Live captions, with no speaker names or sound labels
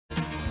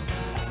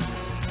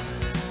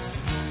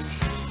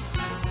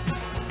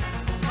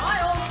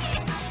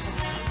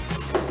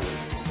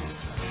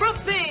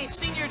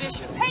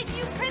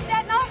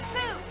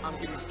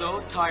Getting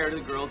so tired of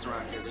the girls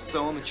around here. They're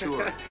so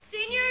immature.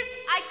 Seniors,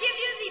 I give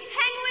you the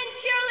Penguin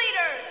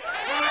Cheerleaders.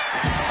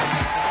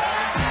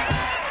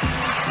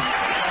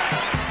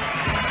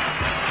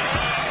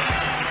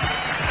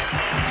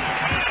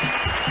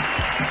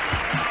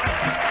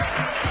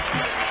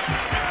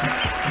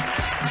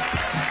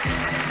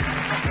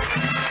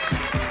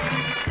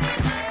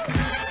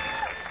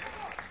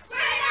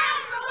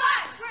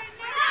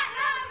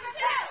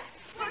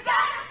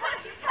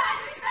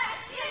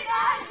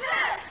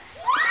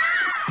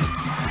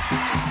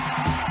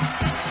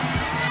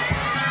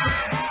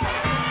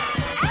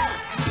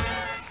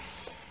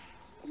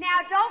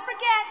 Don't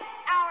forget,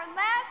 our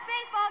last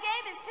baseball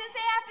game is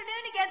Tuesday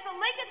afternoon against the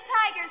Lincoln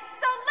Tigers.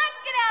 So let's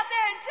get out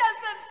there and show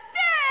some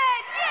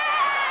spirit!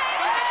 Yay!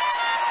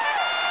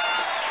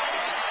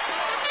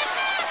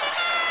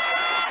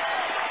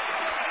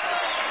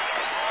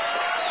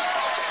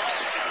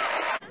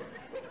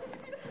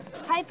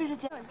 Hi,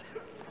 Bernadette.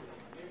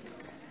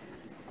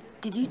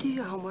 Did you do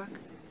your homework?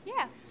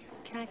 Yeah.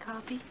 Can I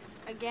copy?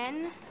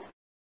 Again?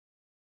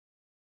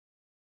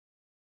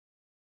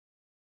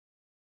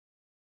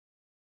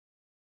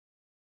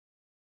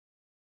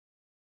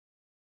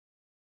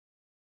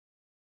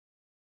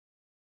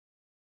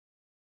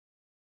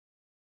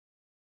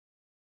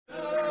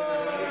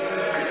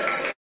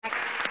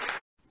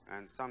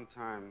 And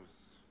sometimes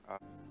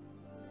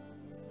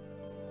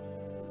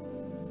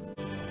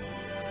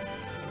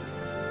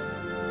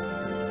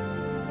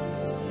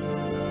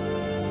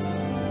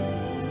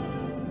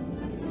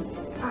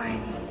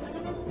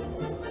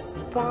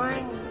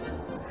Barney.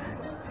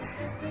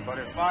 but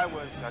if I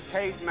was a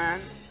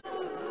caveman,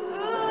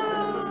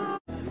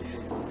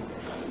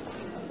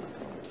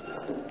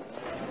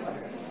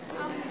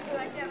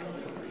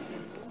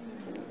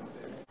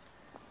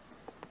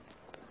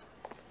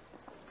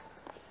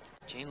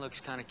 Jane looks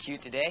kind of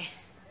cute today.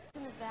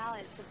 In the Valley,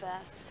 it's the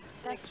best.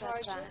 Best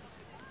restaurant.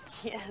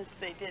 Yes,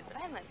 they did. But I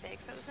had my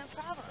fix, so it was no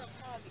problem.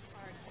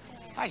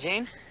 Hi,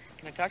 Jane.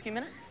 Can I talk to you a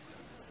minute?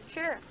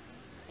 Sure.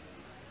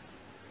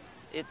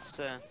 It's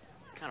kind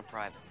of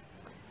private.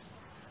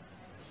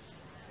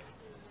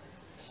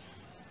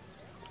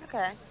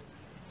 Okay.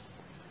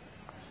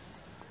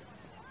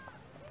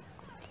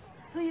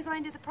 Who are you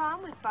going to the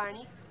prom with,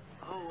 Barney?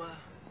 Oh,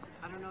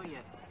 I don't know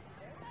yet.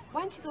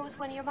 Why don't you go with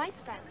one of your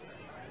mice friends?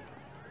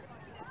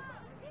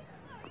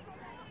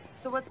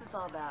 So what's this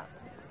all about?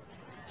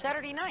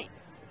 Saturday night.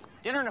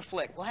 Dinner and a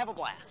flick. We'll have a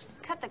blast.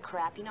 Cut the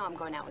crap. You know I'm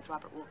going out with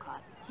Robert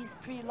Woolcott. He's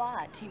pre-law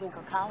at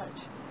T-Winkle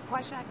College.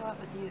 Why should I go out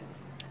with you?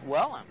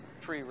 Well, I'm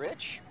pretty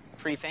rich,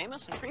 pretty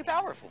famous, and pretty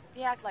powerful.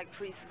 You act like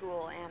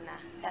preschool, and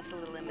that's a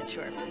little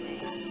immature for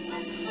me.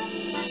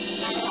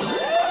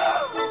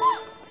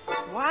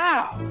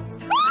 Wow.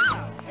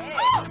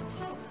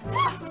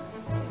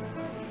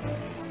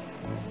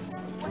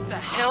 What the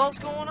hell's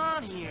going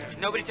on here?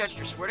 Nobody touched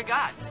her, swear to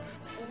God.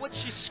 Well,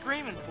 what's she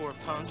screaming for,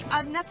 Punch?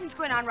 Nothing's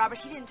going on, Robert.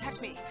 He didn't touch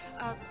me.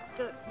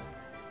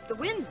 The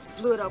wind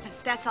blew it open,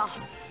 that's all.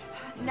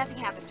 Nothing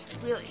happened,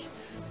 really.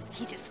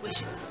 He just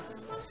wishes.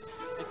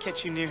 I'll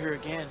catch you near her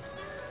again,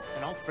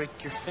 and I'll break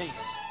your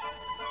face.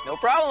 No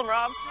problem,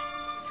 Rob.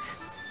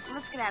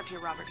 Let's get out of here,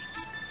 Robert.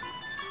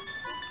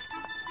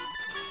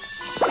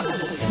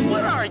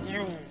 What are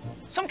you?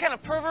 Some kind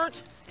of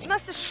pervert? You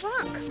must have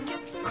shrunk.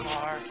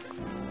 Car.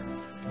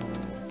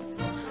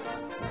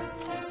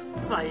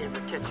 If I ever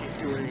catch you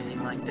doing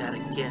anything like that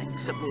again,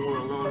 except when we're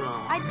alone,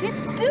 I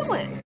didn't do it.